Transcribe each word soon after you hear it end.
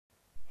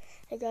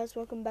Hey guys,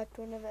 welcome back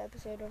to another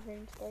episode of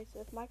Rain Stories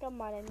with Micah.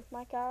 My name is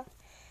Micah.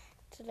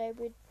 Today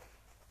we're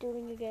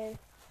doing again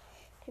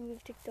Timmy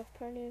with TikTok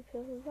pony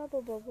blah blah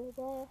blah blah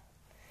blah.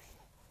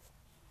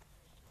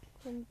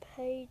 On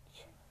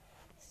page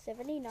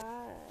 79.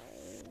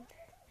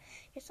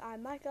 Yes,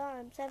 I'm Micah,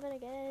 I'm 7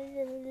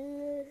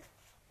 again.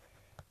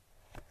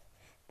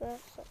 But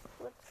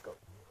let's go.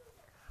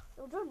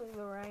 You're doing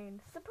the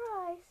rain.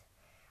 Surprise!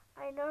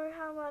 I know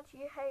how much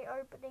you hate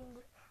opening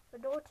the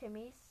door,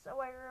 Timmy, so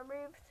I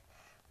removed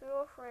the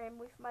door frame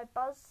with my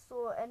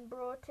buzzsaw and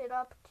brought it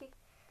up to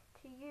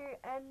you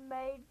and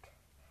made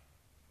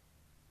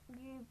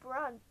you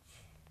brunch.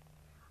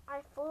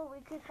 I thought we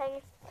could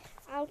hang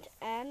out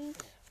and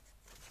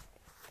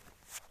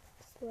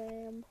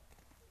slam.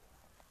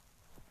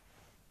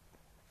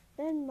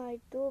 Then my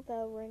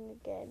doorbell rang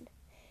again,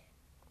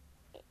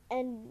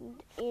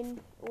 and in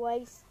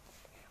waltzed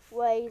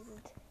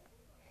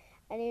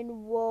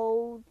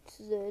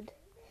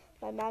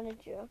my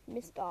manager,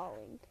 Miss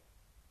Darling.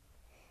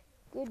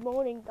 Good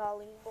morning,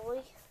 darling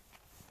boy.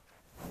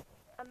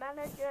 A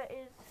manager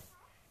is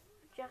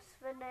just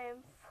the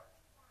name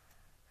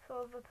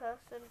for the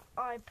person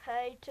I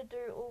pay to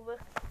do all the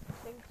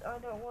things I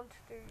don't want to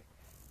do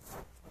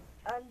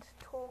and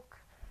talk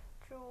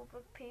to all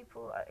the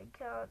people I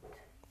can't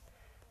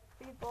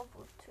be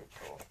bothered to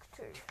talk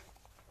to.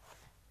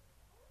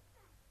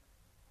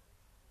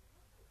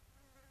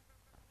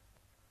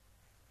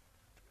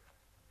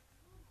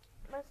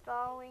 Miss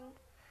Darling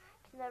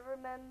can never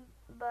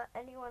remember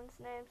anyone's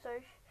name, so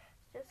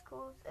she just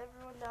calls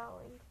everyone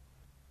Darling.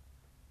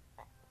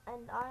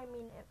 And I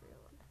mean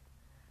everyone.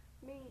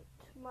 Meet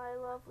my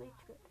lovely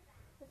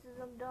This is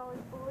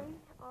Darling Boy.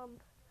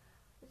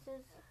 This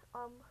is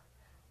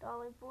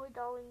Darling Boy,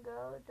 Darling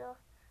Girl,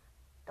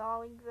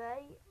 Darling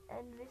Ray,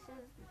 and this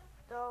is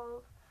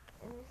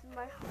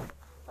my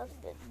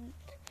husband,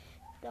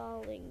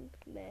 Darling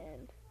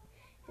Man.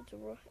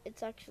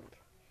 It's actually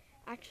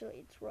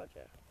it's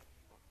Roger.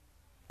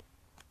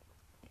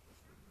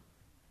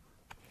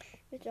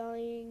 Miss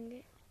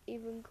Darling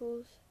even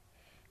calls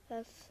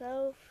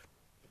herself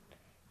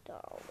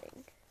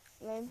Darling.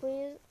 Name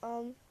please.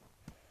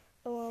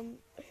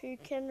 Who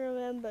can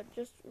remember?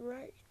 Just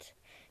right,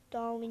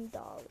 Darling.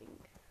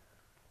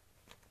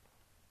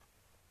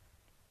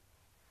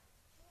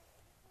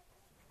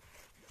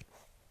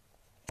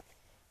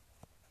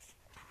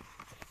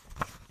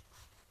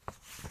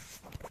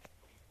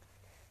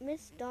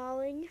 Miss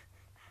Darling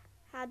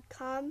had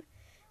come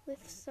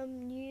with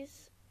some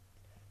news.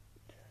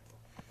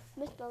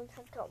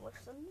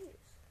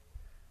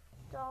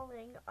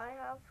 Darling, I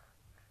have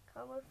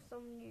come with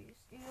some news.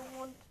 Do you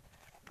want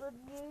good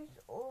news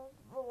or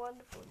the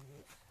wonderful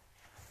news?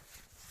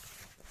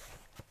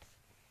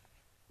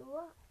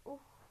 What?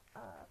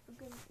 The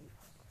good news.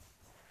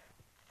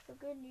 The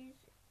good news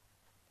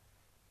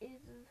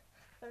is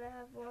that I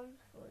have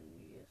wonderful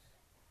news,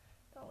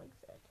 Darling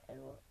said.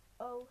 And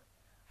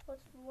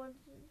what's the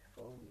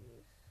wonderful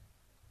news?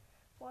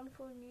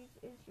 Wonderful news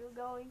is you're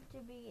going to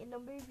be in a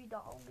movie,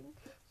 darling.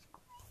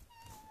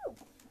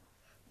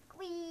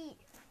 Squee!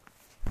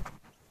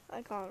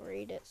 I can't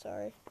read it,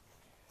 sorry.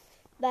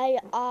 They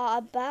are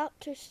about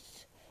to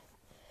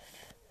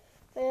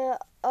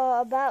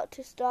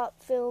start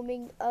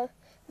filming a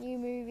new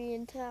movie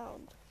in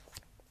town.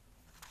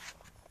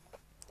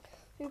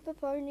 Super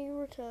Pony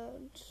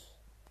returns.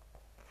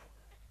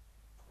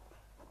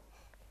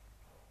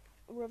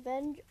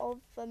 Revenge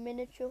of the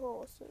Miniature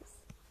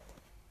Horses.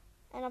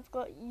 And I've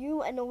got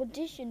you an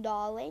audition,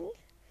 darling.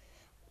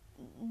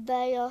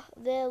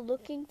 They're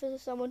looking for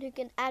someone who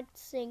can act,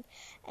 sing,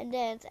 and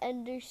dance,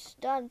 and do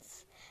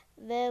stunts.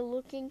 They're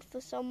looking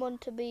for someone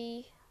to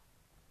be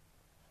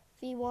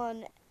the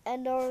one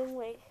and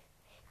only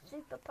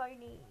Super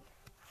Pony.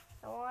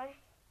 Now I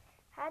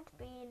had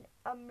been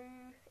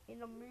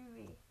in a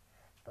movie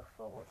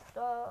before.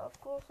 Of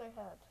course I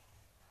had.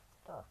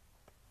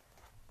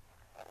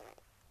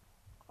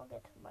 I'll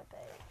get to my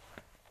page.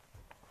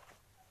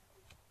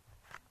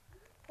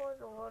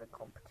 There's a lot of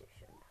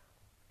competition.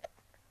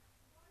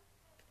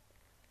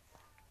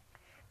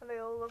 And they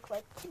all look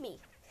like Timmy,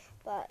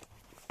 but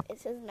it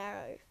says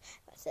narrow. It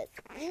says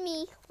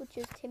me, which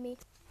is Timmy.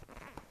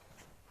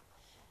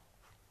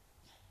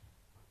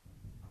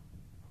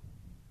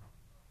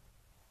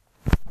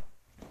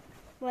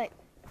 Wait,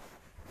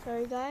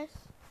 sorry guys.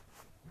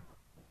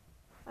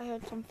 I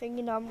heard something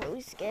and I'm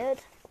really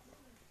scared.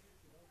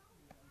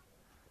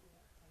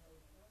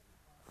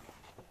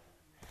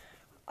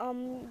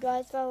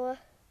 Guys,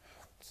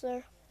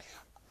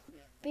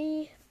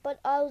 but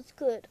I was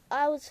good.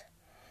 I was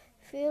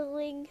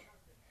feeling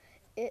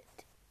it.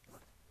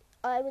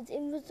 I was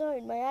in the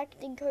zone. My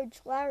acting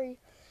coach Larry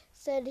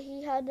said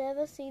he had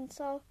never seen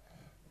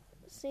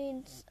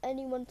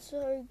anyone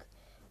so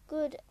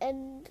good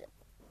and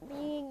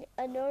being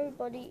a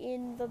nobody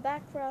in the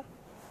background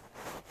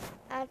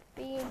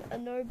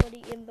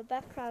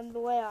the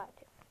way I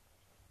did.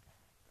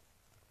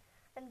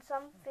 And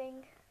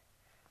something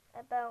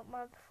about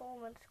my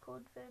performance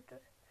caught the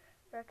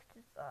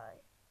director's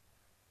eye.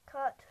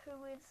 cut.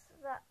 Who is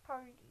that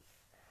party?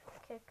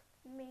 Kick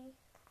me.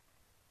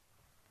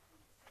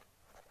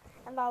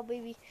 And that'll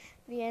be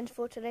the end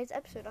for today's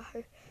episode. I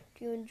hope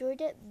you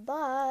enjoyed it.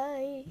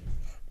 Bye.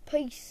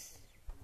 Peace.